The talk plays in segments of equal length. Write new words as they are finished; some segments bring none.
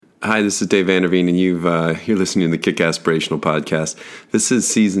Hi, this is Dave Vanderveen, and you're listening to the Kick Aspirational Podcast. This is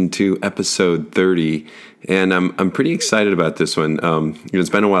Season 2, Episode 30, and I'm pretty excited about this one. It's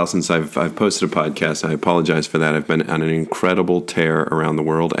been a while since I've posted a podcast. I apologize for that. I've been on an incredible tear around the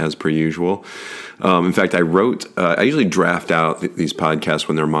world, as per usual. In fact, I usually draft out these podcasts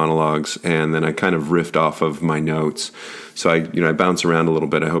when they're monologues, and then I kind of riff off of my notes. So I bounce around a little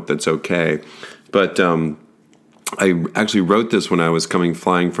bit. I hope that's okay. But I actually wrote this when I was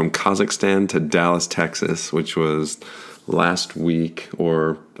flying from Kazakhstan to Dallas, Texas, which was last week,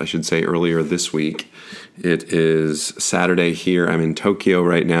 or I should say earlier this week. It is Saturday here. I'm in Tokyo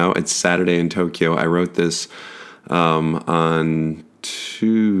right now. It's Saturday in Tokyo. I wrote this on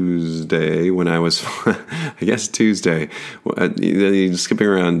Tuesday when I was, I guess Tuesday. Skipping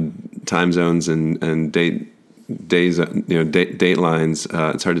around time zones and date lines.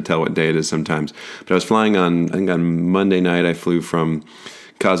 It's hard to tell what day it is sometimes. But I was flying on Monday night. I flew from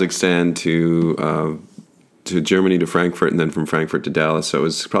Kazakhstan to Germany to Frankfurt, and then from Frankfurt to Dallas. So it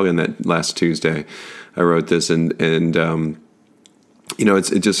was probably on that last Tuesday I wrote this, and it's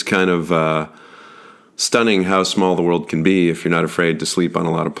just kind of stunning how small the world can be if you're not afraid to sleep on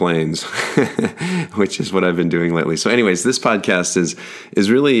a lot of planes, which is what I've been doing lately. So anyways, this podcast is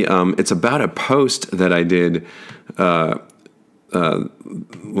really, it's about a post that I did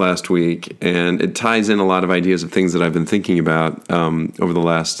last week, and it ties in a lot of ideas of things that I've been thinking about over the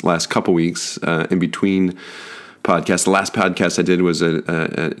last couple weeks in between podcasts. The last podcast I did was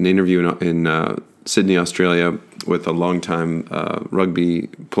an interview in Sydney, Australia, with a longtime rugby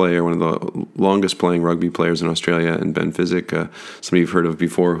player, one of the longest playing rugby players in Australia, and Ben Physick, somebody you've heard of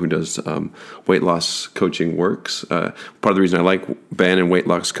before, who does Weight Loss Coaching Works. Part of the reason I like Ben and Weight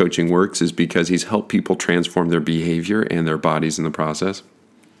Loss Coaching Works is because he's helped people transform their behavior and their bodies in the process.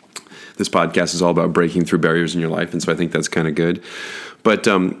 This podcast is all about breaking through barriers in your life, and so I think that's kind of good. But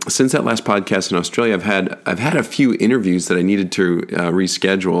since that last podcast in Australia, I've had a few interviews that I needed to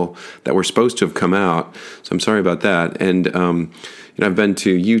reschedule that were supposed to have come out. So I'm sorry about that. And I've been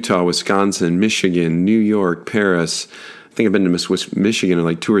to Utah, Wisconsin, Michigan, New York, Paris. I think I've been to Michigan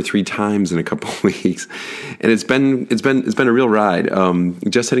like 2 or 3 times in a couple of weeks, and it's been a real ride.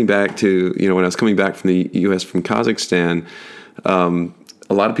 Just heading back to when I was coming back from the U.S. from Kazakhstan. A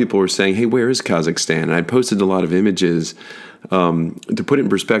lot of people were saying, "Hey, where is Kazakhstan?" And I posted a lot of images. To put it in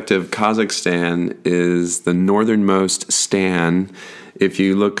perspective, Kazakhstan is the northernmost stan. If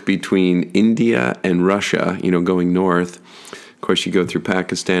you look between India and Russia, going north, of course you go through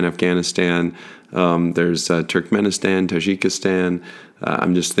Pakistan, Afghanistan. There's Turkmenistan, Tajikistan.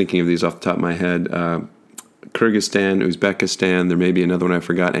 I'm just thinking of these off the top of my head. Kyrgyzstan, Uzbekistan. There may be another one I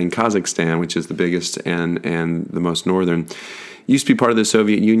forgot, and Kazakhstan, which is the biggest and the most northern. Used to be part of the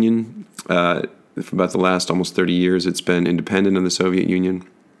Soviet Union. For about the last almost 30 years, it's been independent of the Soviet Union.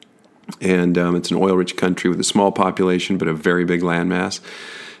 And it's an oil-rich country with a small population but a very big landmass.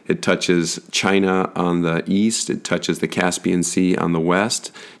 It touches China on the east. It touches the Caspian Sea on the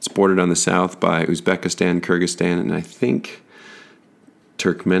west. It's bordered on the south by Uzbekistan, Kyrgyzstan, and I think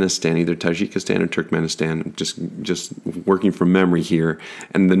Turkmenistan, either Tajikistan or Turkmenistan, just working from memory here.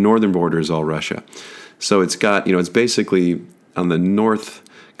 And the northern border is all Russia. So it's got, it's basically on the north,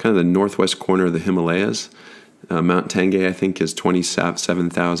 kind of the northwest corner of the Himalayas. Mount Tengay, I think, is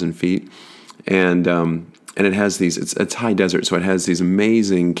 27,000 feet. And it has it's high desert, so it has these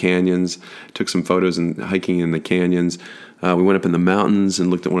amazing canyons. Took some photos and hiking in the canyons. We went up in the mountains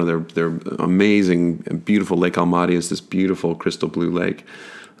and looked at one of their amazing, beautiful Lake Almaty. It's this beautiful crystal blue lake.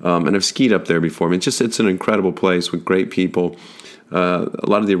 And I've skied up there before. I mean, it's an incredible place with great people. A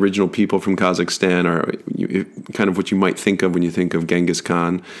lot of the original people from Kazakhstan are kind of what you might think of when you think of Genghis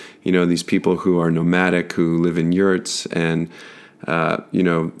Khan. These people who are nomadic, who live in yurts and,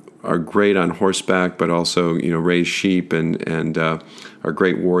 are great on horseback, but also, raise sheep and are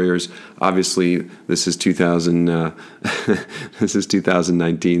great warriors. Obviously, this is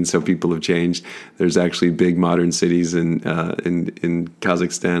 2019, so people have changed. There's actually big modern cities in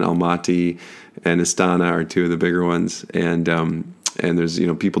Kazakhstan. Almaty and Astana are 2 of the bigger ones, and there's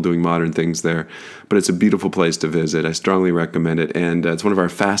people doing modern things there. But it's a beautiful place to visit. I strongly recommend it, and it's one of our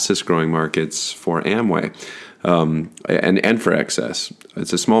fastest growing markets for Amway. And for Excess.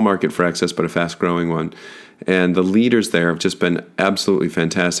 It's a small market for Excess, but a fast-growing one. And the leaders there have just been absolutely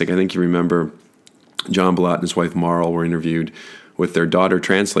fantastic. I think you remember John Ballot and his wife Marl were interviewed with their daughter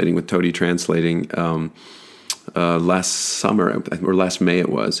translating, with Todi translating, last summer, or last May it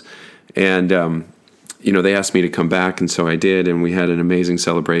was. And they asked me to come back, and so I did, and we had an amazing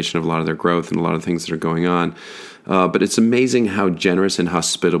celebration of a lot of their growth and a lot of things that are going on. But it's amazing how generous and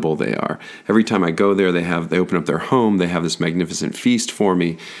hospitable they are. Every time I go there, they open up their home, they have this magnificent feast for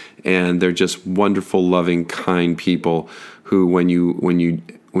me, and they're just wonderful, loving, kind people who, when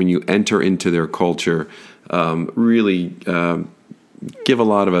you enter into their culture, really give a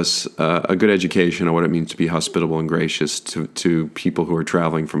lot of us a good education on what it means to be hospitable and gracious to people who are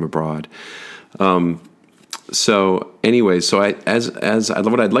traveling from abroad. So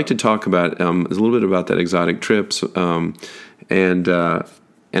what I'd like to talk about is a little bit about that exotic trips, and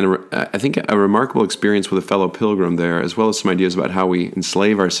I think a remarkable experience with a fellow pilgrim there, as well as some ideas about how we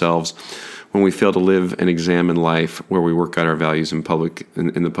enslave ourselves when we fail to live and examine life where we work out our values in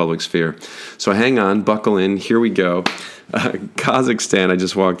the public sphere. So hang on, buckle in, here we go. Kazakhstan, I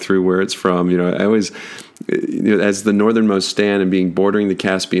just walked through where it's from. I always, as the northernmost stand and bordering the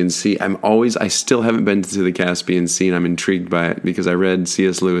Caspian Sea, I still haven't been to the Caspian Sea, and I'm intrigued by it because I read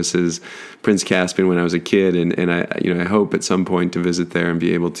C.S. Lewis's Prince Caspian when I was a kid, and I hope at some point to visit there and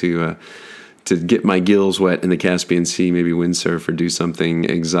be able to get my gills wet in the Caspian Sea, maybe windsurf or do something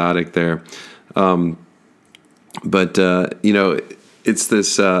exotic there. It's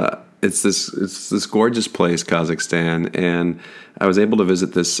this gorgeous place, Kazakhstan, and I was able to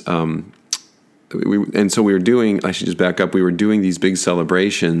visit this. So we were doing. I should just back up. We were doing these big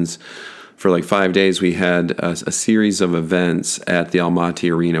celebrations for like 5 days. We had a series of events at the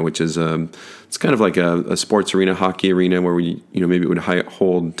Almaty Arena, which is it's kind of like a sports arena, hockey arena, where maybe it would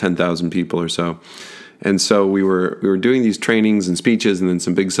hold 10,000 people or so. And so we were doing these trainings and speeches and then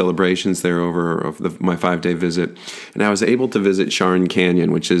some big celebrations there over my 5-day visit. And I was able to visit Sharan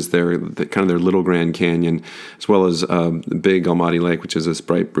Canyon, which is their little Grand Canyon, as well as the big Almaty Lake, which is this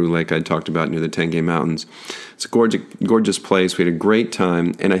bright blue lake I talked about near the Tengay Mountains. It's a gorgeous place. We had a great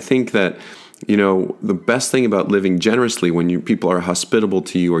time. And I think that, the best thing about living generously when people are hospitable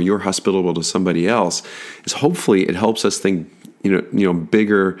to you or you're hospitable to somebody else is hopefully it helps us think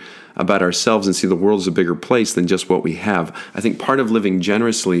bigger about ourselves and see the world as a bigger place than just what we have. I think part of living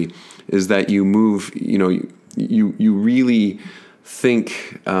generously is that you move, you really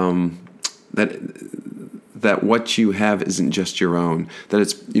think that what you have isn't just your own, that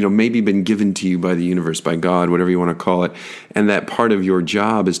it's maybe been given to you by the universe, by God, whatever you want to call it, and that part of your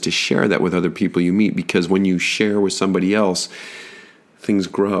job is to share that with other people you meet, because when you share with somebody else, things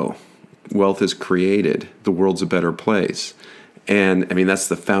grow. Wealth is created. The world's a better place. And that's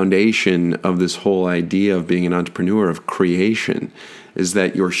the foundation of this whole idea of being an entrepreneur, of creation, is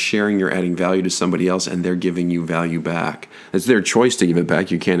that you're sharing, you're adding value to somebody else, and they're giving you value back. It's their choice to give it back.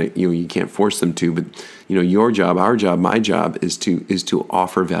 You can't force them to, but your job, our job, my job is to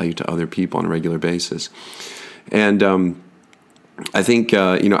offer value to other people on a regular basis. And I think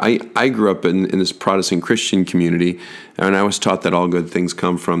I grew up in this Protestant Christian community, and I was taught that all good things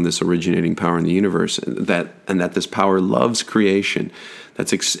come from this originating power in the universe, and that this power loves creation,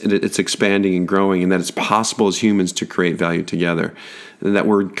 it's expanding and growing, and that it's possible as humans to create value together, and that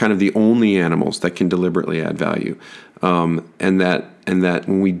we're kind of the only animals that can deliberately add value, and that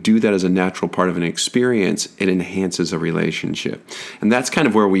when we do that as a natural part of an experience, it enhances a relationship, and that's kind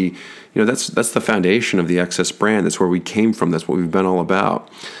of where we. That's the foundation of the XS brand. That's where we came from. That's what we've been all about.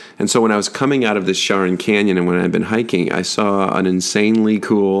 And so when I was coming out of this Sharan Canyon and when I'd been hiking, I saw an insanely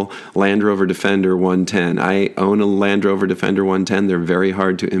cool Land Rover Defender 110. I own a Land Rover Defender 110. They're very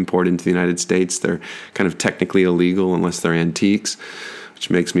hard to import into the United States. They're kind of technically illegal unless they're antiques, which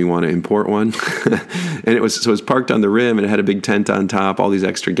makes me want to import one. And it was parked on the rim, and it had a big tent on top, all these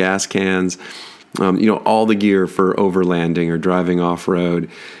extra gas cans, all the gear for overlanding or driving off-road.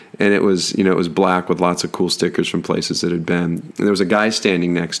 And it was black with lots of cool stickers from places it had been. And there was a guy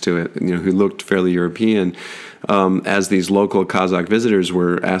standing next to it, who looked fairly European, as these local Kazakh visitors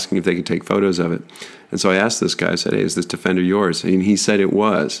were asking if they could take photos of it. And so I asked this guy, I said, "Hey, is this Defender yours?" And he said it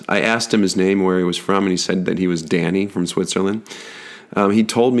was. I asked him his name, where he was from, and he said that he was Danny from Switzerland. He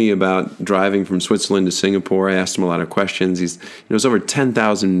told me about driving from Switzerland to Singapore. I asked him a lot of questions. It was over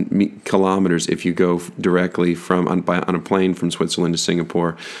 10,000 kilometers if you go directly on a plane from Switzerland to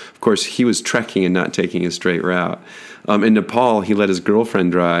Singapore. Of course, he was trekking and not taking a straight route. In Nepal, he let his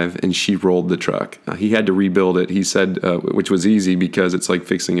girlfriend drive, and she rolled the truck. He had to rebuild it, he said, which was easy because it's like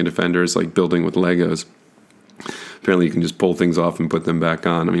fixing a Defender. It's like building with Legos. Apparently you can just pull things off and put them back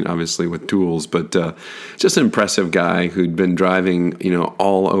on. Obviously with tools, but just an impressive guy who'd been driving,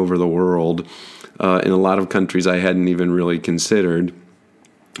 all over the world in a lot of countries I hadn't even really considered.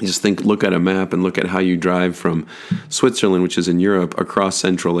 You just look at a map and look at how you drive from Switzerland, which is in Europe, across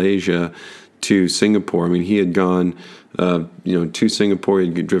Central Asia to Singapore. I mean, he had gone, to Singapore.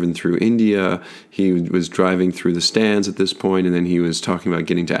 He'd driven through India. He was driving through the stands at this point, and then he was talking about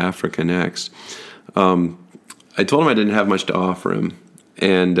getting to Africa next. I told him I didn't have much to offer him,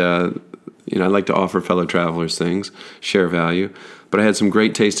 and I like to offer fellow travelers things, share value. But I had some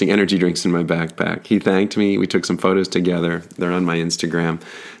great tasting energy drinks in my backpack. He thanked me. We took some photos together. They're on my Instagram,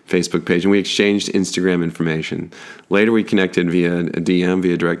 Facebook page, and we exchanged Instagram information. Later, we connected via a DM,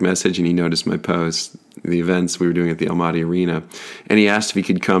 via direct message, and he noticed my posts, the events we were doing at the Almaty Arena, and he asked if he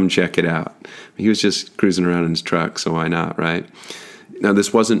could come check it out. He was just cruising around in his truck, so why not, right? Now,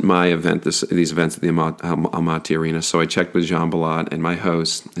 this wasn't my event, these events at the Almaty Arena, so I checked with Jean Balot and my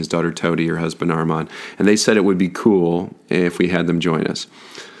host, his daughter Todi, her husband Armand, and they said it would be cool if we had them join us.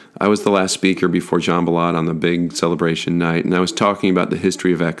 I was the last speaker before Jean Balot on the big celebration night, and I was talking about the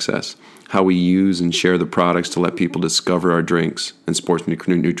history of excess, how we use and share the products to let people discover our drinks and sports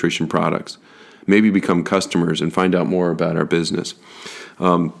nutrition products, maybe become customers and find out more about our business.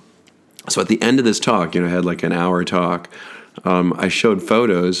 So at the end of this talk, I had like an hour talk, I showed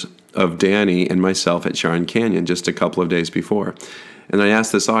photos of Danny and myself at Sharon Canyon just a couple of days before. And I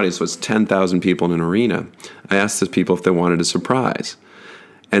asked this audience, so it's 10,000 people in an arena. I asked the people if they wanted a surprise.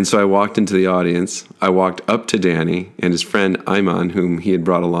 And so I walked into the audience. I walked up to Danny and his friend Ayman, whom he had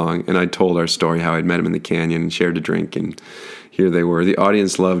brought along, and I told our story, how I'd met him in the canyon and shared a drink, and here they were. The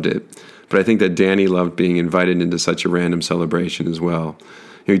audience loved it. But I think that Danny loved being invited into such a random celebration as well.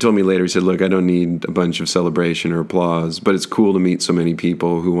 He told me later, he said, look, I don't need a bunch of celebration or applause, but it's cool to meet so many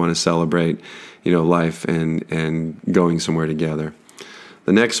people who want to celebrate, life and going somewhere together.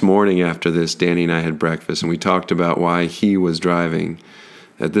 The next morning after this, Danny and I had breakfast, and we talked about why he was driving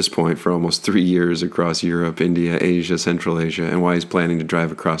at this point for almost 3 years across Europe, India, Asia, Central Asia, and why he's planning to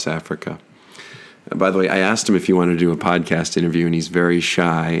drive across Africa. By the way, I asked him if he wanted to do a podcast interview, and he's very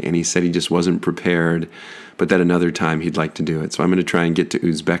shy, and he said he just wasn't prepared, but that another time he'd like to do it. So I'm going to try and get to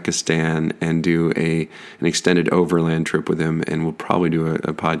Uzbekistan and do an extended overland trip with him, and we'll probably do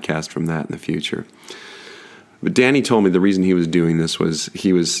a podcast from that in the future. But Danny told me the reason he was doing this was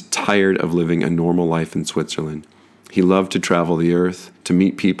he was tired of living a normal life in Switzerland. He loved to travel the earth, to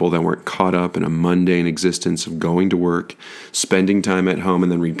meet people that weren't caught up in a mundane existence of going to work, spending time at home,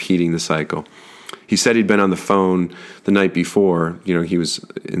 and then repeating the cycle. He said he'd been on the phone the night before. He was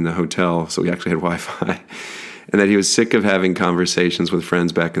in the hotel, so he actually had Wi-Fi. And that he was sick of having conversations with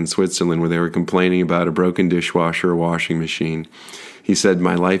friends back in Switzerland where they were complaining about a broken dishwasher or washing machine. He said,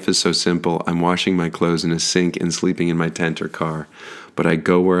 my life is so simple. I'm washing my clothes in a sink and sleeping in my tent or car. But I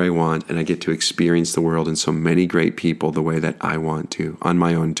go where I want, and I get to experience the world and so many great people the way that I want to, on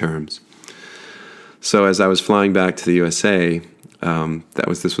my own terms. So as I was flying back to the USA,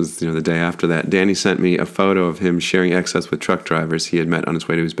 this was the day after that, Danny sent me a photo of him sharing excess with truck drivers he had met on his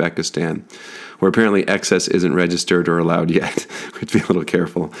way to Uzbekistan, where apparently excess isn't registered or allowed yet. We have to be a little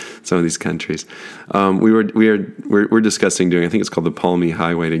careful in some of these countries. We're discussing doing, I think it's called the Palmi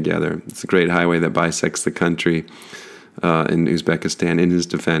Highway together. It's a great highway that bisects the country in Uzbekistan in his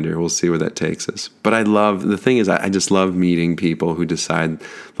Defender. We'll see where that takes us. But I just love meeting people who decide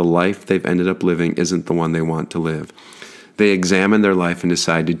the life they've ended up living isn't the one they want to live. They examine their life and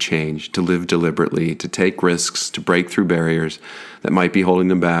decide to change, to live deliberately, to take risks, to break through barriers that might be holding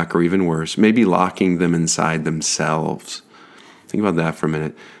them back, or even worse, maybe locking them inside themselves. Think about that for a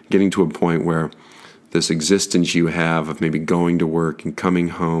minute. Getting to a point where this existence you have of maybe going to work and coming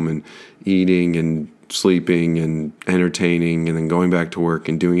home and eating and sleeping and entertaining and then going back to work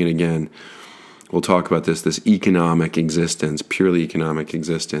and doing it again. We'll talk about this economic existence, purely economic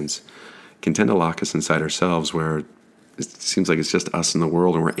existence, can tend to lock us inside ourselves where it seems like it's just us in the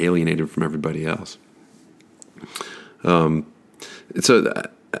world and we're alienated from everybody else. So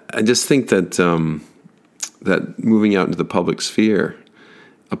I just think that that moving out into the public sphere,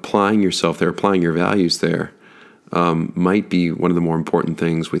 applying yourself there, applying your values there, might be one of the more important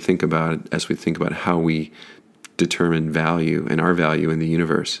things we think about as we think about how we determine value and our value in the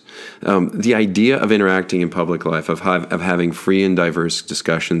universe. The idea of interacting in public life, of having free and diverse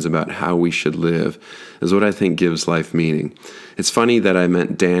discussions about how we should live, is what I think gives life meaning. It's funny that I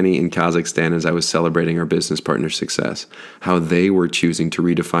met Danny in Kazakhstan as I was celebrating our business partner's success, how they were choosing to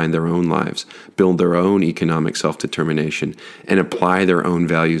redefine their own lives, build their own economic self-determination, and apply their own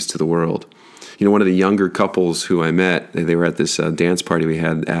values to the world. One of the younger couples who I met, they were at this dance party we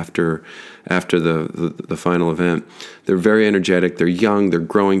had after the final event. They're very energetic. They're young. They're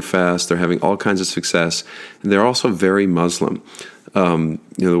growing fast. They're having all kinds of success. And they're also very Muslim.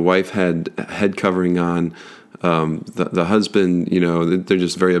 The wife had head covering on. The husband, they're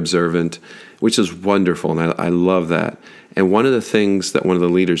just very observant, which is wonderful, and I love that. And one of the things that one of the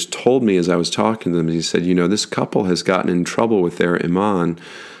leaders told me as I was talking to them, he said, this couple has gotten in trouble with their imam,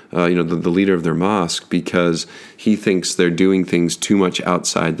 the leader of their mosque, because he thinks they're doing things too much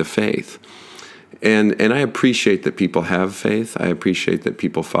outside the faith. And I appreciate that people have faith. I appreciate that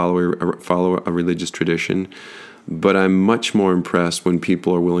people follow a religious tradition. But I'm much more impressed when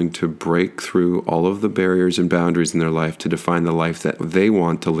people are willing to break through all of the barriers and boundaries in their life to define the life that they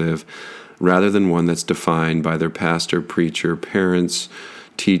want to live, rather than one that's defined by their pastor, preacher, parents,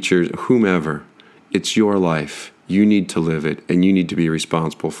 teachers, whomever. It's your life. You need to live it, and you need to be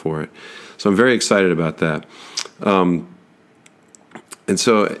responsible for it. So I'm very excited about that. And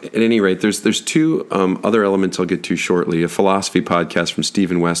so, at any rate, there's two other elements I'll get to shortly. A philosophy podcast from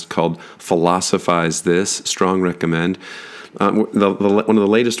Stephen West called Philosophize This, strong recommend. One of the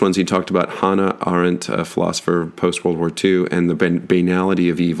latest ones, he talked about Hannah Arendt, a philosopher post-World War II, and the banality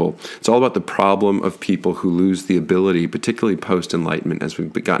of evil. It's all about the problem of people who lose the ability, particularly post-Enlightenment, as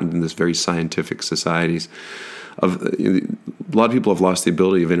we've gotten in this very scientific societies. A lot of people have lost the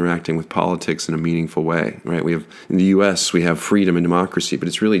ability of interacting with politics in a meaningful way, right? We have, in the U.S., we have freedom and democracy, but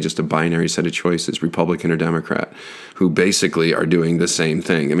it's really just a binary set of choices, Republican or Democrat, who basically are doing the same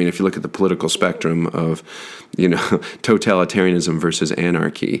thing. I mean, if you look at the political spectrum of, totalitarianism versus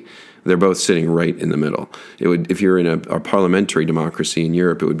anarchy, they're both sitting right in the middle. It would, if you're in a parliamentary democracy in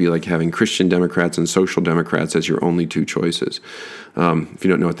Europe, it would be like having Christian Democrats and Social Democrats as your only two choices. If you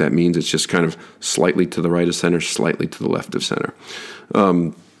don't know what that means, it's just kind of slightly to the right of center, slightly to the left of center.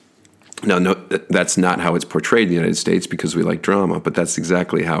 Now, no, that's not how it's portrayed in the United States because we like drama, but that's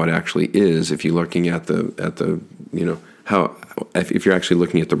exactly how it actually is if you're looking at if you're actually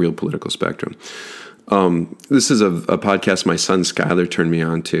looking at the real political spectrum. This is a podcast my son Skylar turned me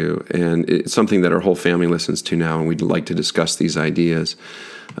on to, and it's something that our whole family listens to now, and we'd like to discuss these ideas.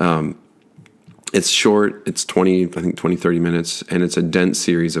 It's short, it's 20, 30 minutes, and it's a dense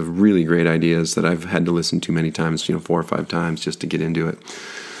series of really great ideas that I've had to listen to many times, 4 or 5 times just to get into it.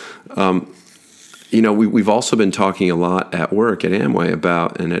 We've also been talking a lot at work at Amway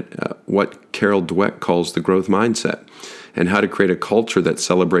about what Carol Dweck calls the growth mindset, and how to create a culture that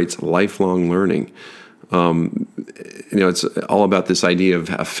celebrates lifelong learning. It's all about this idea of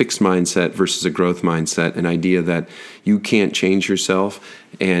a fixed mindset versus a growth mindset, an idea that you can't change yourself,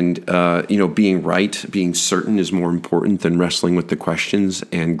 and being right, being certain is more important than wrestling with the questions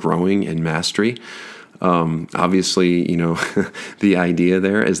and growing and mastery. Obviously, the idea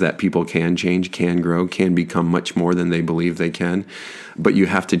there is that people can change, can grow, can become much more than they believe they can. But you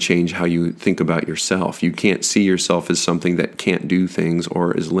have to change how you think about yourself. You can't see yourself as something that can't do things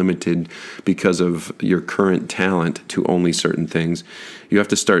or is limited because of your current talent to only certain things. You have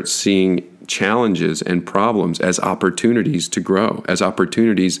to start seeing challenges and problems as opportunities to grow, as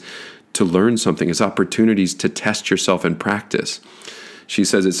opportunities to learn something, as opportunities to test yourself and practice. She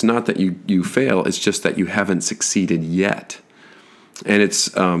says it's not that you fail, it's just that you haven't succeeded yet. And it's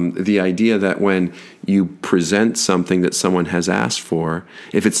the idea that when you present something that someone has asked for,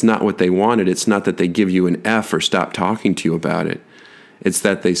 if it's not what they wanted, it's not that they give you an F or stop talking to you about it. It's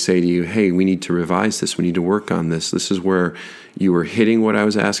that they say to you, hey, we need to revise this, we need to work on this. This is where you were hitting what I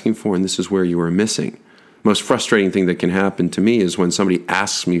was asking for, and this is where you were missing. Most frustrating thing that can happen to me is when somebody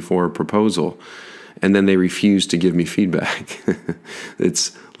asks me for a proposal, and then they refuse to give me feedback.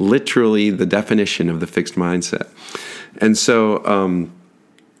 It's literally the definition of the fixed mindset. And so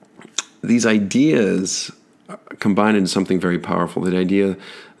these ideas combine into something very powerful, the idea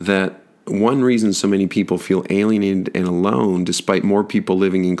that one reason so many people feel alienated and alone, despite more people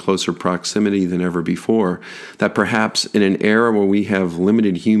living in closer proximity than ever before, that perhaps in an era where we have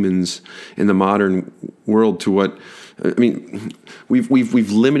limited humans in the modern world to what,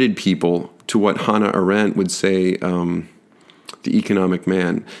 we've limited people to what Hannah Arendt would say, the economic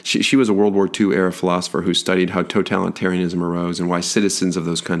man. She was a World War II era philosopher who studied how totalitarianism arose and why citizens of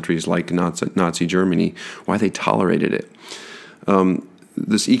those countries, like Nazi Germany, why they tolerated it.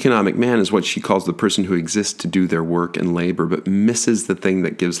 This economic man is what she calls the person who exists to do their work and labor, but misses the thing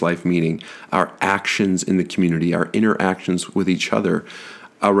that gives life meaning, our actions in the community, our interactions with each other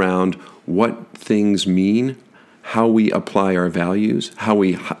around what things mean, how we apply our values, how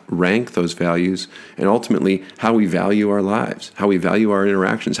we rank those values, and ultimately how we value our lives, how we value our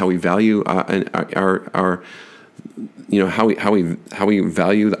interactions, how we value our how we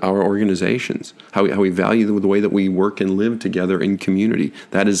value our organizations, how we value the way that we work and live together in community.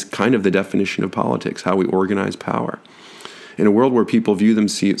 That is kind of the definition of politics, how we organize power. In a world where people view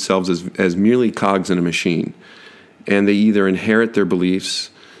themselves as merely cogs in a machine, and they either inherit their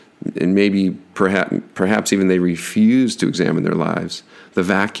beliefs and maybe perhaps even they refuse to examine their lives, the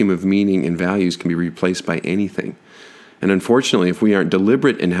vacuum of meaning and values can be replaced by anything. And unfortunately, if we aren't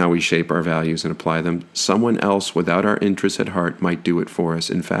deliberate in how we shape our values and apply them, someone else without our interests at heart might do it for us.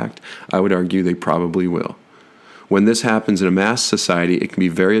 In fact, I would argue they probably will. When this happens in a mass society, it can be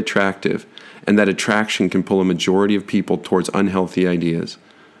very attractive, and that attraction can pull a majority of people towards unhealthy ideas.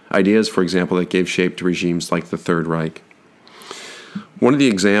 Ideas, for example, that gave shape to regimes like the Third Reich. One of the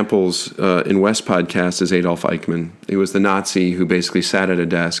examples in West podcast is Adolf Eichmann. He was the Nazi who basically sat at a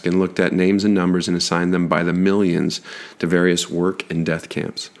desk and looked at names and numbers and assigned them by the millions to various work and death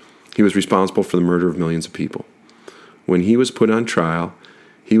camps. He was responsible for the murder of millions of people. When he was put on trial,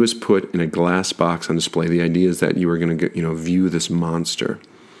 he was put in a glass box on display. The idea is that you were going to view this monster.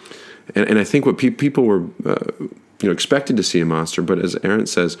 And I think what people were expected to see a monster, but as Arendt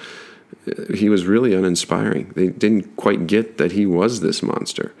says, he was really uninspiring. They didn't quite get that he was this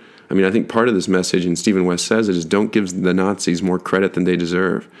monster. I mean, I think part of this message, and Stephen West says it, is don't give the Nazis more credit than they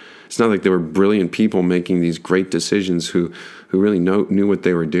deserve. It's not like they were brilliant people making these great decisions who really knew what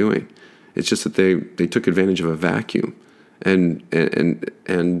they were doing. It's just that they took advantage of a vacuum and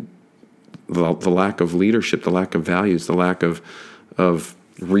the lack of leadership, the lack of values, the lack of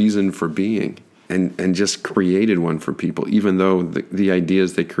reason for being. And just created one for people, even though the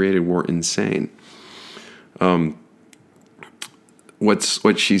ideas they created were insane.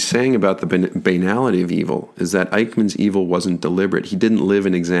 What she's saying about the banality of evil is that Eichmann's evil wasn't deliberate. He didn't live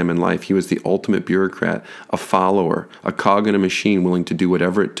and examine life. He was the ultimate bureaucrat, a follower, a cog in a machine willing to do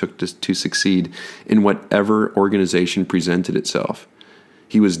whatever it took to succeed in whatever organization presented itself.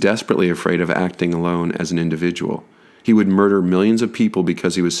 He was desperately afraid of acting alone as an individual. He would murder millions of people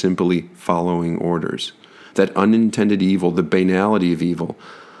because he was simply following orders. That unintended evil, the banality of evil,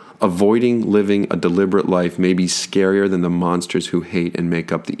 avoiding living a deliberate life may be scarier than the monsters who hate and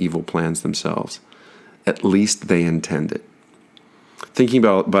make up the evil plans themselves. At least they intend it. Thinking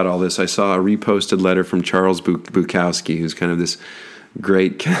about all this, I saw a reposted letter from Charles Bukowski, who's kind of this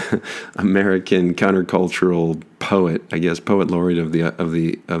great American countercultural poet, I guess, poet laureate of the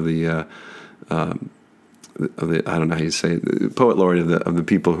I don't know how you say it, the poet laureate of the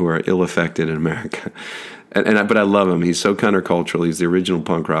people who are ill-affected in America, but I love him. He's so countercultural. He's the original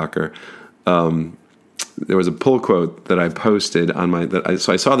punk rocker. There was a pull quote that I posted on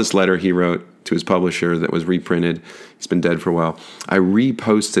so I saw this letter he wrote to his publisher that was reprinted. He's been dead for a while. I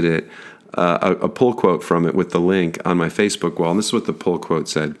reposted it, a pull quote from it with the link on my Facebook wall, and this is what the pull quote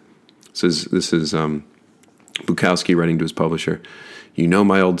said. This is Bukowski writing to his publisher. You know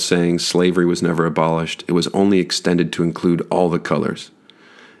my old saying, slavery was never abolished. It was only extended to include all the colors.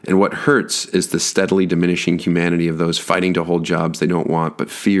 And what hurts is the steadily diminishing humanity of those fighting to hold jobs they don't want,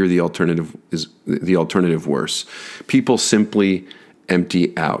 but fear the alternative worse. People simply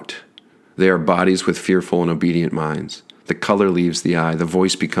empty out. They are bodies with fearful and obedient minds. The color leaves the eye, the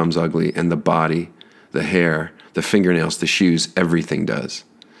voice becomes ugly, and the body, the hair, the fingernails, the shoes, everything does.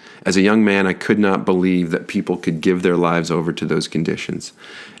 As a young man, I could not believe that people could give their lives over to those conditions.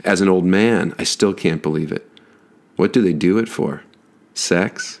 As an old man, I still can't believe it. What do they do it for?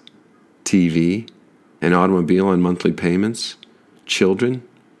 Sex? TV? An automobile on monthly payments? Children?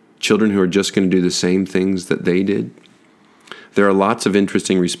 Children who are just going to do the same things that they did? There are lots of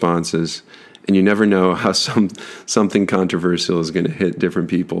interesting responses, and you never know how something controversial is going to hit different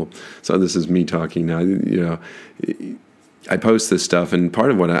people. So this is me talking now, I post this stuff, and part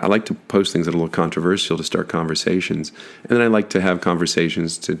of what I like to post things that are a little controversial to start conversations. And then I like to have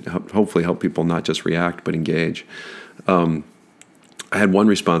conversations to hopefully help people not just react, but engage. I had one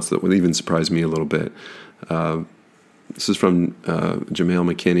response that would even surprise me a little bit. This is from Jamail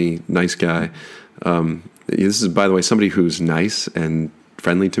McKinney, nice guy. This is, by the way, somebody who's nice and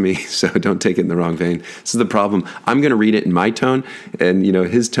friendly to me, so don't take it in the wrong vein. This is the problem. I'm going to read it in my tone, and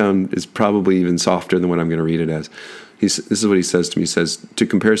his tone is probably even softer than what I'm going to read it as. This is what he says to me. He says, to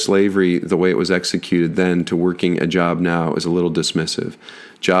compare slavery the way it was executed then to working a job now is a little dismissive.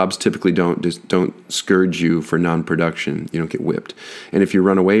 Jobs typically don't scourge you for non-production. You don't get whipped. And if you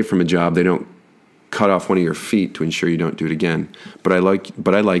run away from a job, they don't cut off one of your feet to ensure you don't do it again. But I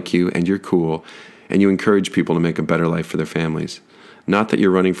like you, and you're cool, and you encourage people to make a better life for their families. Not that you're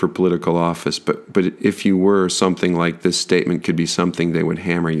running for political office, but if you were, something like this statement could be something they would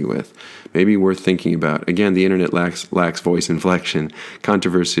hammer you with. Maybe worth thinking about. Again, the internet lacks voice inflection,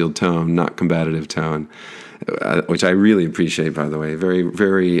 controversial tone, not combative tone, which I really appreciate, by the way. Very,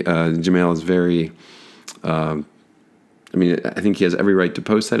 very, Jamail is very, I think he has every right to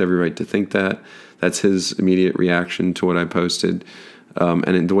post that, every right to think that. That's his immediate reaction to what I posted.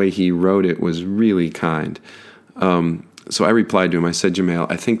 And the way he wrote it was really kind. So I replied to him. I said, Jamel,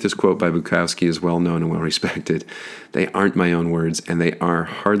 I think this quote by Bukowski is well known and well respected. They aren't my own words, and they are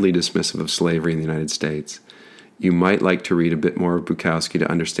hardly dismissive of slavery in the United States. You might like to read a bit more of Bukowski to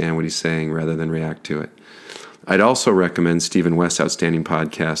understand what he's saying rather than react to it. I'd also recommend Stephen West's outstanding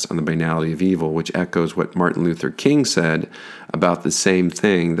podcast on the banality of evil, which echoes what Martin Luther King said about the same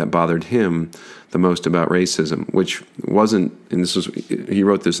thing that bothered him the most about racism, which wasn't, and this was, he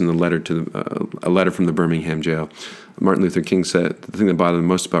wrote this in the letter to a letter from the Birmingham jail. Martin Luther King said the thing that bothered him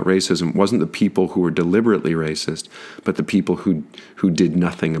most about racism wasn't the people who were deliberately racist, but the people who did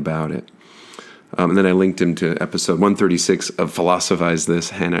nothing about it. And then I linked him to episode 136 of Philosophize This,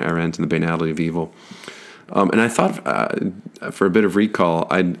 Hannah Arendt and the Banality of Evil. And I thought, for a bit of recall,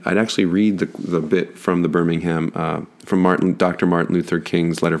 I'd actually read the bit from the Birmingham, from Dr. Martin Luther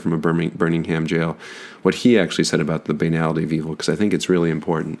King's letter from a Birmingham jail, what he actually said about the banality of evil, because I think it's really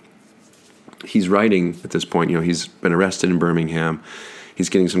important. He's writing at this point, he's been arrested in Birmingham. He's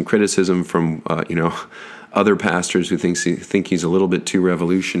getting some criticism from, other pastors who think he's a little bit too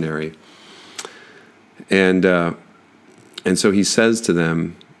revolutionary. And so he says to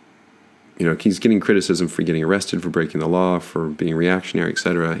them, he's getting criticism for getting arrested, for breaking the law, for being reactionary,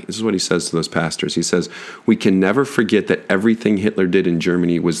 etc. This is what he says to those pastors. He says, we can never forget that everything Hitler did in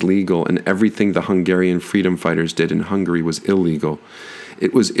Germany was legal and everything the Hungarian freedom fighters did in Hungary was illegal.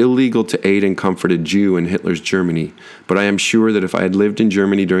 It was illegal to aid and comfort a Jew in Hitler's Germany, but I am sure that if I had lived in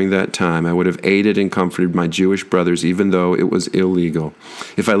Germany during that time, I would have aided and comforted my Jewish brothers even though it was illegal.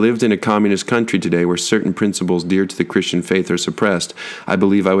 If I lived in a communist country today where certain principles dear to the Christian faith are suppressed, I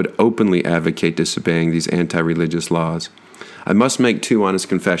believe I would openly advocate disobeying these anti-religious laws. I must make two honest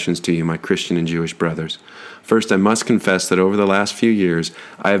confessions to you, my Christian and Jewish brothers. First, I must confess that over the last few years,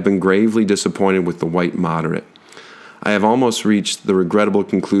 I have been gravely disappointed with the white moderate. I have almost reached the regrettable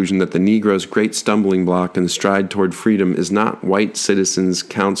conclusion that the Negro's great stumbling block in the stride toward freedom is not white citizens'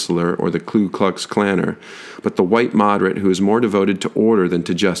 counselor or the Ku Klux Klanner, but the white moderate who is more devoted to order than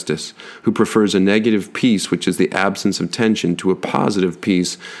to justice, who prefers a negative peace, which is the absence of tension, to a positive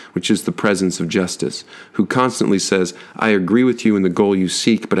peace, which is the presence of justice, who constantly says, I agree with you in the goal you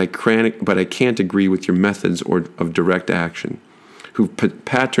seek, but I can't agree with your methods of direct action, who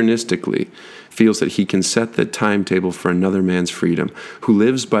paternistically feels that he can set the timetable for another man's freedom, who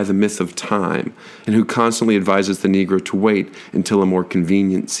lives by the myth of time, and who constantly advises the Negro to wait until a more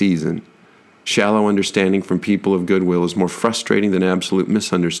convenient season. Shallow understanding from people of goodwill is more frustrating than absolute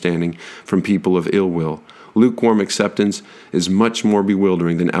misunderstanding from people of ill will. Lukewarm acceptance is much more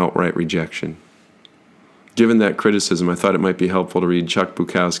bewildering than outright rejection. Given that criticism, I thought it might be helpful to read Chuck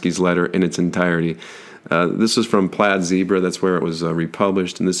Bukowski's letter in its entirety. This is from Plaid Zebra. That's where it was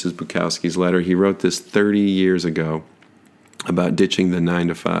republished, and this is Bukowski's letter. He wrote this 30 years ago about ditching the 9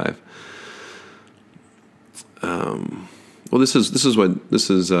 to 5. I'll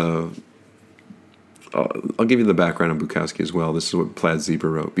give you the background on Bukowski as well. This is what Plaid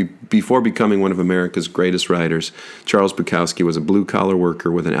Zebra wrote. Before becoming one of America's greatest writers, Charles Bukowski was a blue-collar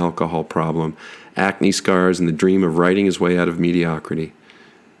worker with an alcohol problem, acne scars, and the dream of writing his way out of mediocrity.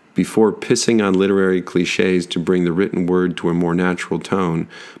 Before pissing on literary cliches to bring the written word to a more natural tone,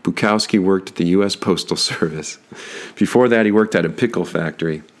 Bukowski worked at the U.S. Postal Service. Before that, he worked at a pickle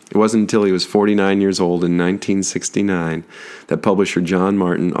factory. It wasn't until he was 49 years old in 1969 that publisher John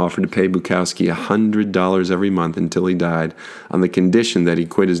Martin offered to pay Bukowski $100 every month until he died, on the condition that he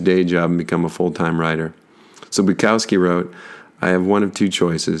quit his day job and become a full-time writer. So Bukowski wrote, I have one of two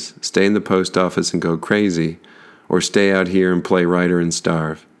choices, stay in the post office and go crazy, or stay out here and play writer and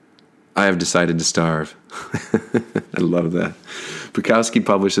starve. I have decided to starve. I love that. Bukowski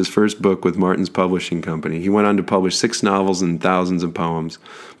published his first book with Martin's publishing company. He went on to publish 6 novels and thousands of poems.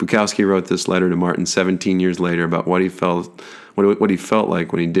 Bukowski wrote this letter to Martin 17 years later about what he felt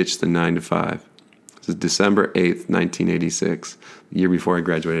like when he ditched the 9 to 5. This is December 8th, 1986, the year before I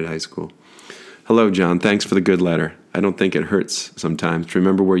graduated high school. Hello, John. Thanks for the good letter. I don't think it hurts sometimes to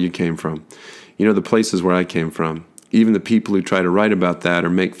remember where you came from. You know, the places where I came from. Even the people who try to write about that or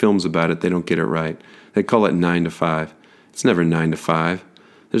make films about it, they don't get it right. They call it 9 to 5. It's never 9 to 5.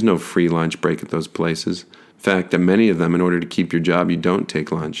 There's no free lunch break at those places. In fact, at many of them, in order to keep your job, you don't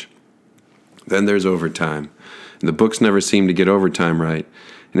take lunch. Then there's overtime. And the books never seem to get overtime right.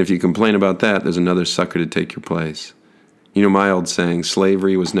 And if you complain about that, there's another sucker to take your place. You know my old saying,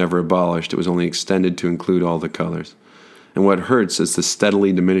 slavery was never abolished. It was only extended to include all the colors. And what hurts is the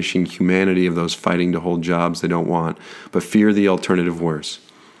steadily diminishing humanity of those fighting to hold jobs they don't want, but fear the alternative worse.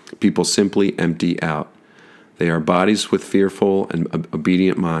 People simply empty out. They are bodies with fearful and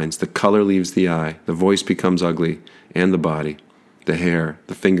obedient minds. The color leaves the eye, the voice becomes ugly, and the body. The hair,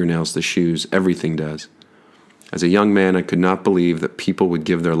 the fingernails, the shoes, everything does. As a young man, I could not believe that people would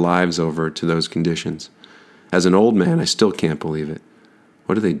give their lives over to those conditions. As an old man, I still can't believe it.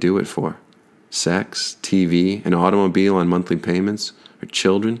 What do they do it for? Sex, TV, an automobile on monthly payments? Or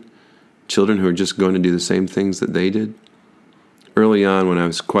children? Children who are just going to do the same things that they did? Early on, when I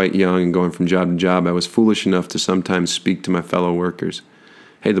was quite young and going from job to job, I was foolish enough to sometimes speak to my fellow workers.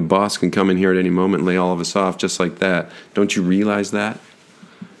 Hey, the boss can come in here at any moment and lay all of us off just like that. Don't you realize that?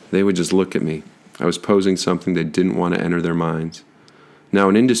 They would just look at me. I was posing something they didn't want to enter their minds. Now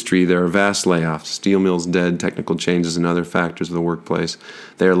in industry, there are vast layoffs, steel mills dead, technical changes, and other factors of the workplace.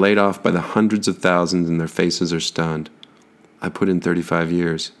 They are laid off by the hundreds of thousands and their faces are stunned. I put in 35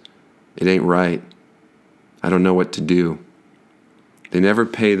 years. It ain't right. I don't know what to do. They never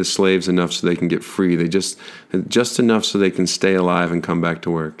pay the slaves enough so they can get free. They just enough so they can stay alive and come back to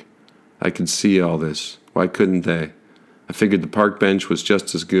work. I could see all this. Why couldn't they? I figured the park bench was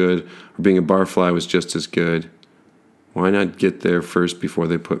just as good, or being a barfly was just as good. Why not get there first before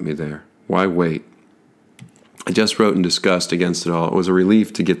they put me there? Why wait? I just wrote in disgust against it all. It was a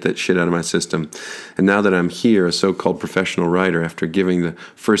relief to get that shit out of my system. And now that I'm here, a so-called professional writer, after giving the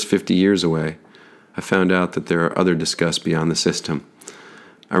first 50 years away, I found out that there are other disgusts beyond the system.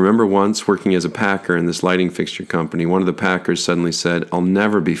 I remember once working as a packer in this lighting fixture company, one of the packers suddenly said, "I'll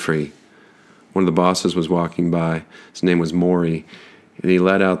never be free." One of the bosses was walking by. His name was Maury, and he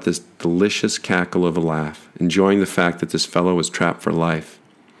let out this delicious cackle of a laugh, enjoying the fact that this fellow was trapped for life.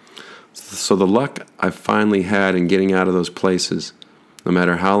 So the luck I finally had in getting out of those places, no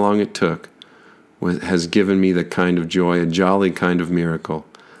matter how long it took, has given me the kind of joy, a jolly kind of miracle.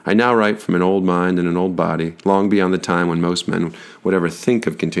 I now write from an old mind and an old body, long beyond the time when most men would ever think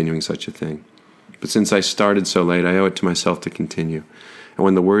of continuing such a thing. But since I started so late, I owe it to myself to continue. And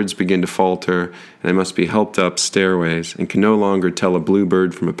when the words begin to falter, and I must be helped up stairways, and can no longer tell a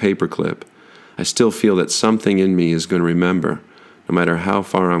bluebird from a paperclip, I still feel that something in me is going to remember, no matter how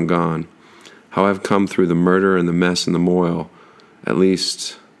far I'm gone, how I've come through the murder and the mess and the moil, to at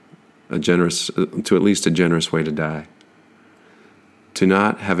least a generous way to die. To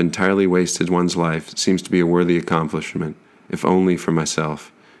not have entirely wasted one's life seems to be a worthy accomplishment, if only for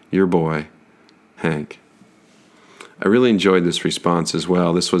myself. Your boy, Hank. I really enjoyed this response as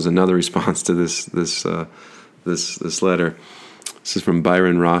well. This was another response to this letter. This is from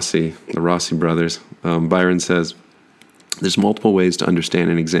Byron Rossi, the Rossi brothers. Byron says, "There's multiple ways to understand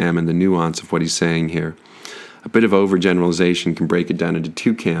and examine the nuance of what he's saying here. A bit of overgeneralization can break it down into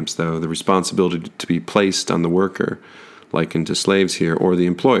two camps, though: the responsibility to be placed on the worker, likened to slaves here, or the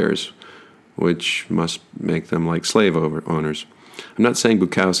employers, which must make them like slave owners. I'm not saying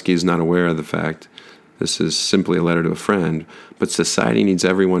Bukowski is not aware of the fact. This is simply a letter to a friend, but society needs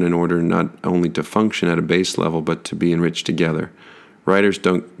everyone in order not only to function at a base level, but to be enriched together. Writers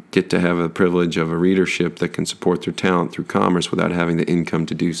don't get to have the privilege of a readership that can support their talent through commerce without having the income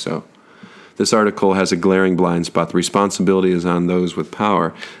to do so. This article has a glaring blind spot. The responsibility is on those with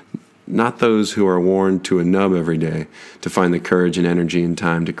power, not those who are worn to a nub every day to find the courage and energy and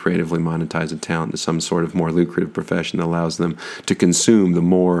time to creatively monetize a talent to some sort of more lucrative profession that allows them to consume the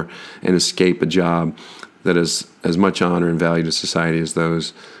more and escape a job that is as much honor and value to society as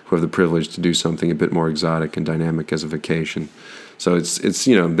those who have the privilege to do something a bit more exotic and dynamic as a vacation." So it's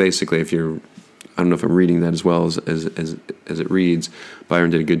basically, if you're, I don't know if I'm reading that as well as it reads.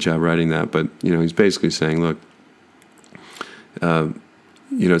 Byron did a good job writing that, but he's basically saying, look,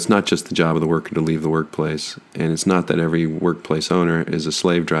 it's not just the job of the worker to leave the workplace, and it's not that every workplace owner is a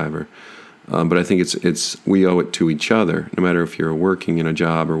slave driver. But I think it's we owe it to each other, no matter if you're working in a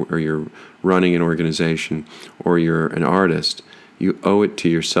job or you're running an organization or you're an artist. You owe it to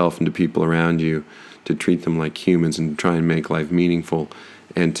yourself and to people around you to treat them like humans and try and make life meaningful,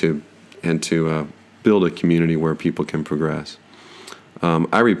 and to build a community where people can progress.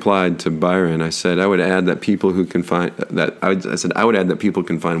 I replied to Byron. I said I would add that people can find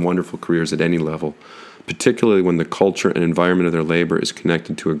wonderful careers at any level, particularly when the culture and environment of their labor is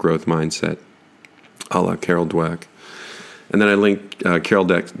connected to a growth mindset, a la Carol Dweck. And then I linked Carol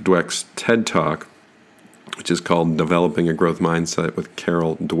Dweck's TED Talk, which is called Developing a Growth Mindset with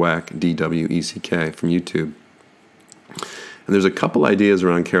Carol Dweck, D-W-E-C-K, from YouTube. And there's a couple ideas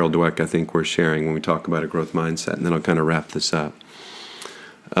around Carol Dweck I think we're sharing when we talk about a growth mindset, and then I'll kind of wrap this up.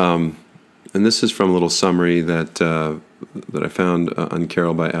 And this is from a little summary that I found on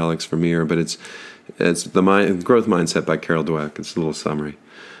Carol by Alex Vermeer, but it's the Growth Mindset by Carol Dweck. It's a little summary.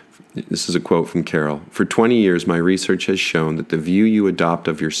 This is a quote from Carol. "For 20 years, my research has shown that the view you adopt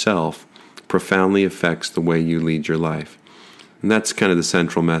of yourself profoundly affects the way you lead your life." And that's kind of the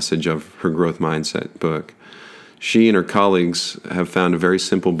central message of her Growth Mindset book. She and her colleagues have found a very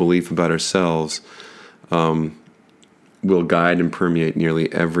simple belief about ourselves will guide and permeate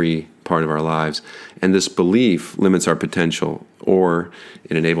nearly every part of our lives. And this belief limits our potential, or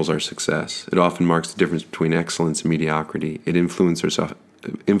it enables our success. It often marks the difference between excellence and mediocrity. It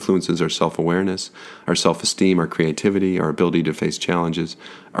influences our self-awareness, our self-esteem, our creativity, our ability to face challenges,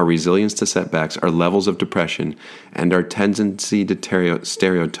 our resilience to setbacks, our levels of depression, and our tendency to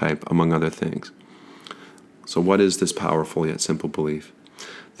stereotype, among other things. So what is this powerful yet simple belief?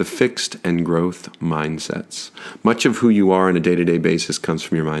 The fixed and growth mindsets. Much of who you are on a day-to-day basis comes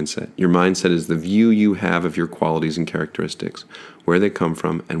from your mindset. Your mindset is the view you have of your qualities and characteristics, where they come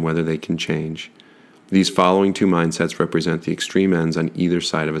from, and whether they can change. These following two mindsets represent the extreme ends on either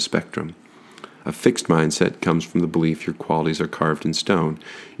side of a spectrum. A fixed mindset comes from the belief your qualities are carved in stone.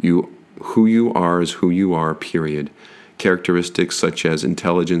 Who you are is who you are, period. Characteristics such as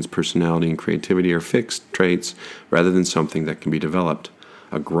intelligence, personality, and creativity are fixed traits rather than something that can be developed.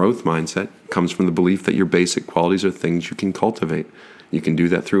 A growth mindset comes from the belief that your basic qualities are things you can cultivate. You can do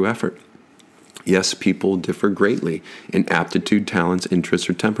that through effort. Yes, people differ greatly in aptitude, talents, interests,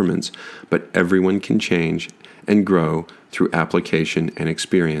 or temperaments, but everyone can change and grow through application and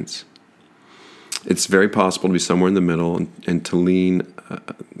experience. It's very possible to be somewhere in the middle and to lean,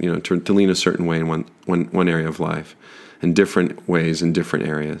 to lean a certain way in one area of life, and different ways in different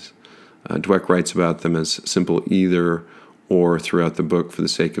areas. Dweck writes about them as simple either or throughout the book for the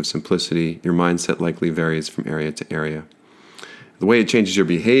sake of simplicity. Your mindset likely varies from area to area. The way it changes your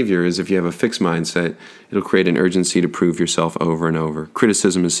behavior is if you have a fixed mindset, it'll create an urgency to prove yourself over and over.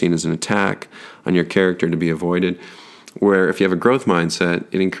 Criticism is seen as an attack on your character to be avoided, where if you have a growth mindset,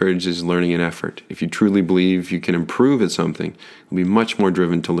 it encourages learning and effort. If you truly believe you can improve at something, you'll be much more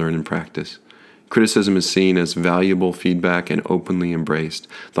driven to learn and practice. Criticism is seen as valuable feedback and openly embraced.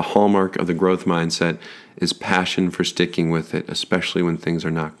 The hallmark of the growth mindset is passion for sticking with it, especially when things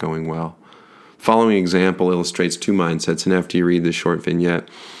are not going well. The following example illustrates two mindsets, and after you read this short vignette,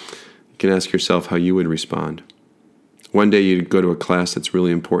 you can ask yourself how you would respond. One day you go to a class that's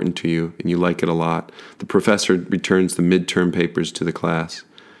really important to you, and you like it a lot. The professor returns the midterm papers to the class.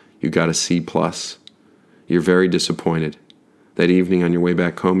 You got a C+. You're very disappointed. That evening on your way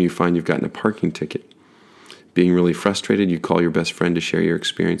back home, you find you've gotten a parking ticket. Being really frustrated, you call your best friend to share your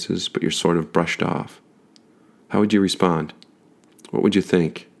experiences, but you're sort of brushed off. How would you respond? What would you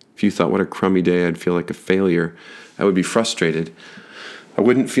think? If you thought, what a crummy day, I'd feel like a failure. I would be frustrated. I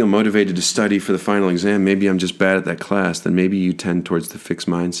wouldn't feel motivated to study for the final exam. Maybe I'm just bad at that class. Then maybe you tend towards the fixed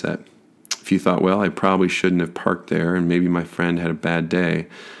mindset. If you thought, well, I probably shouldn't have parked there, and maybe my friend had a bad day,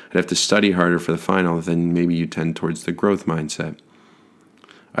 I'd have to study harder for the final, then maybe you tend towards the growth mindset.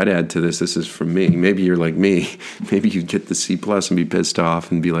 I'd add to this is from me. Maybe you're like me. Maybe you'd get the C+ and be pissed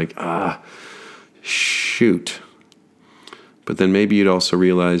off and be like, shoot. But then maybe you'd also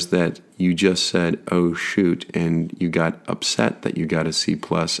realize that you just said, oh, shoot, and you got upset that you got a C+,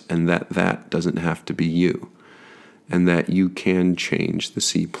 and that doesn't have to be you. And that you can change the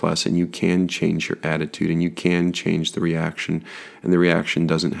C+, and you can change your attitude, and you can change the reaction, and the reaction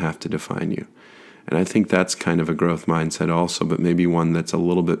doesn't have to define you. And I think that's kind of a growth mindset also, but maybe one that's a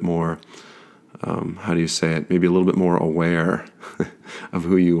little bit more, maybe a little bit more aware of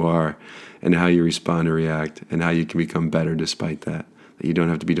who you are and how you respond or react, and how you can become better despite that. That you don't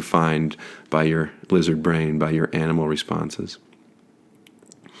have to be defined by your lizard brain, by your animal responses.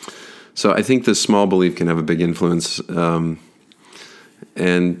 So I think this small belief can have a big influence. The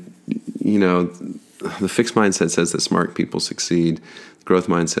fixed mindset says that smart people succeed. The growth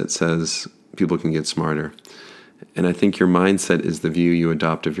mindset says people can get smarter. And I think your mindset is the view you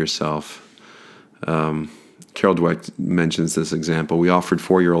adopt of yourself. Carol Dweck mentions this example. We offered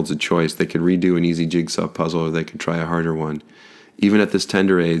 4-year-olds a choice. They could redo an easy jigsaw puzzle, or they could try a harder one. Even at this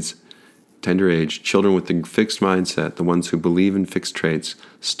tender age, children with the fixed mindset, the ones who believe in fixed traits,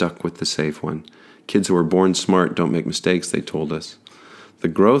 stuck with the safe one. Kids who are born smart don't make mistakes, they told us. The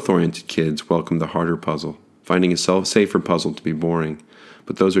growth-oriented kids welcome the harder puzzle, finding a safer puzzle to be boring.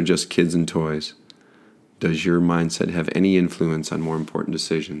 But those are just kids and toys. Does your mindset have any influence on more important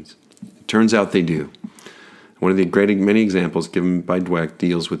decisions? It turns out they do. One of the many examples given by Dweck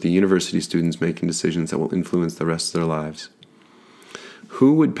deals with the university students making decisions that will influence the rest of their lives.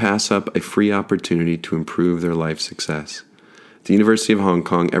 Who would pass up a free opportunity to improve their life success? At the University of Hong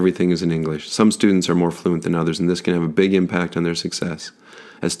Kong, everything is in English. Some students are more fluent than others, and this can have a big impact on their success.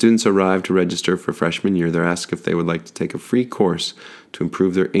 As students arrive to register for freshman year, they're asked if they would like to take a free course to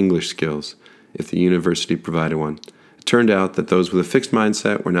improve their English skills, if the university provided one. It turned out that those with a fixed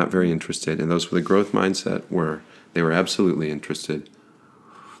mindset were not very interested, and those with a growth mindset were. They were absolutely interested.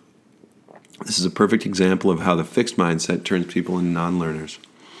 This is a perfect example of how the fixed mindset turns people into non-learners.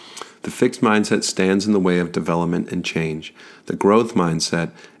 The fixed mindset stands in the way of development and change. The growth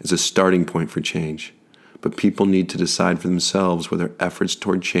mindset is a starting point for change. But people need to decide for themselves whether efforts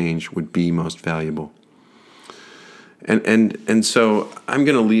toward change would be most valuable. And so I'm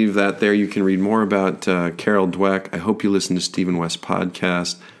going to leave that there. You can read more about Carol Dweck. I hope you listen to Stephen West's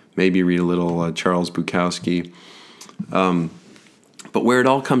podcast. Maybe read a little Charles Bukowski. But where it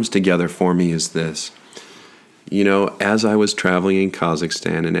all comes together for me is this. You know, as I was traveling in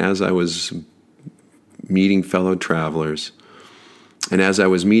Kazakhstan and as I was meeting fellow travelers and as I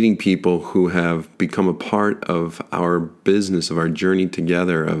was meeting people who have become a part of our business, of our journey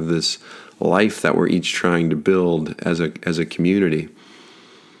together, of this life that we're each trying to build as a community,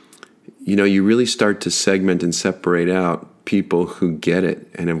 you know, you really start to segment and separate out people who get it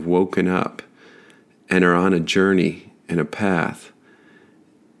and have woken up and are on a journey and a path.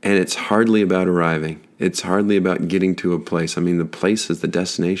 And it's hardly about arriving. It's hardly about getting to a place. I mean, the places, the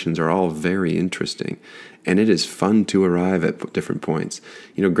destinations are all very interesting. And it is fun to arrive at different points.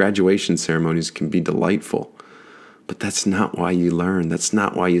 You know, graduation ceremonies can be delightful. But that's not why you learn. That's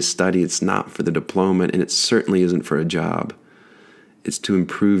not why you study. It's not for the diploma. And it certainly isn't for a job. It's to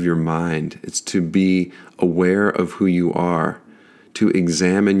improve your mind. It's to be aware of who you are, to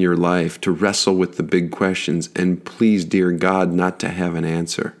examine your life, to wrestle with the big questions, and please, dear God, not to have an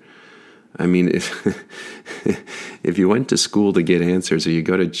answer. I mean, if you went to school to get answers, or you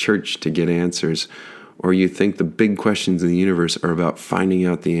go to church to get answers, or you think the big questions in the universe are about finding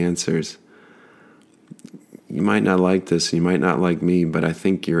out the answers, you might not like this, and you might not like me, but I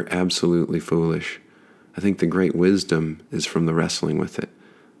think you're absolutely foolish. I think the great wisdom is from the wrestling with it.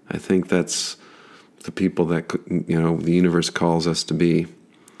 I think that's the people that, you know, the universe calls us to be.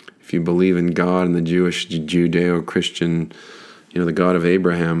 If you believe in God and the Jewish, Judeo-Christian, you know, the God of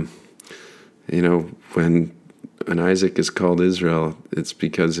Abraham, you know, when Isaac is called Israel, it's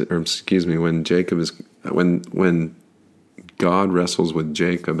because, when Jacob is, when God wrestles with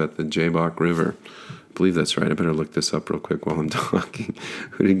Jacob at the Jabbok River, I believe that's right. I better look this up real quick while I'm talking.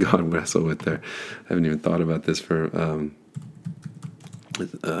 Who did God wrestle with there? I haven't even thought about this for,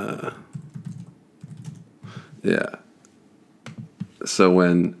 yeah. So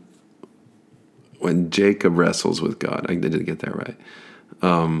when Jacob wrestles with God, I did get that right.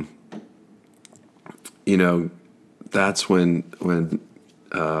 You know, that's when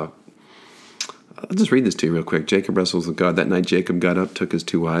I'll just read this to you real quick. Jacob wrestles with God. That night Jacob got up, took his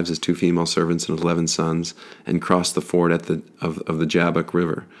 2 wives, his 2 female servants, and 11 sons, and crossed the ford of the Jabbok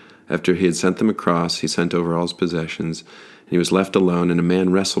River. After he had sent them across, he sent over all his possessions, and he was left alone, and a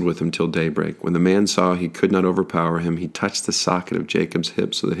man wrestled with him till daybreak. When the man saw he could not overpower him, he touched the socket of Jacob's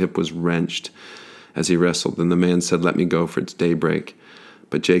hip, so the hip was wrenched as he wrestled. Then the man said, "Let me go, for it's daybreak."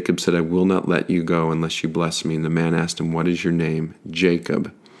 But Jacob said, "I will not let you go unless you bless me." And the man asked him, "What is your name?"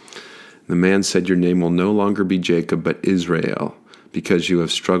 "Jacob." The man said, "Your name will no longer be Jacob, but Israel, because you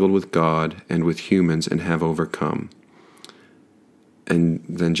have struggled with God and with humans and have overcome." And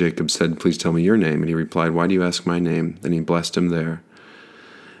then Jacob said, "Please tell me your name." And he replied, "Why do you ask my name?" Then he blessed him there.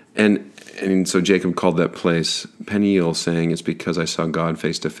 And so Jacob called that place Peniel, saying, "It's because I saw God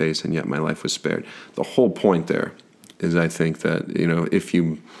face to face, and yet my life was spared." The whole point there is, I think that, you know, if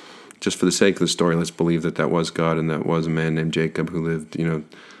you, just for the sake of the story, let's believe that that was God and that was a man named Jacob who lived, you know,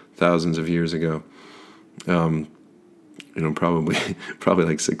 thousands of years ago. You know, probably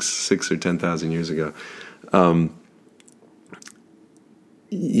like six or 10,000 years ago.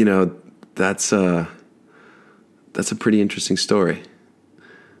 You know, that's a pretty interesting story.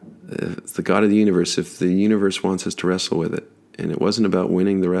 It's the God of the universe. If the universe wants us to wrestle with it, and it wasn't about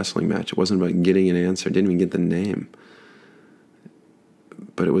winning the wrestling match, it wasn't about getting an answer, it didn't even get the name,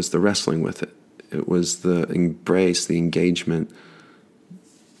 but it was the wrestling with it. It was the embrace, the engagement.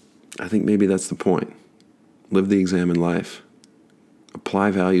 I think maybe that's the point. Live the examined life.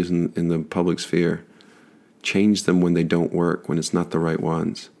 Apply values in the public sphere. Change them when they don't work, when it's not the right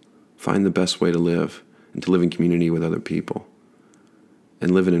ones. Find the best way to live and to live in community with other people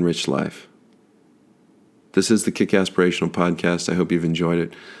and live an enriched life. This is the Kick Aspirational Podcast. I hope you've enjoyed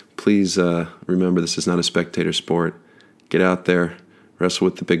it. Please remember, this is not a spectator sport. Get out there, wrestle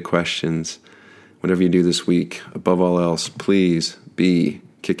with the big questions. Whatever you do this week, above all else, please be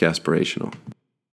Kick Aspirational.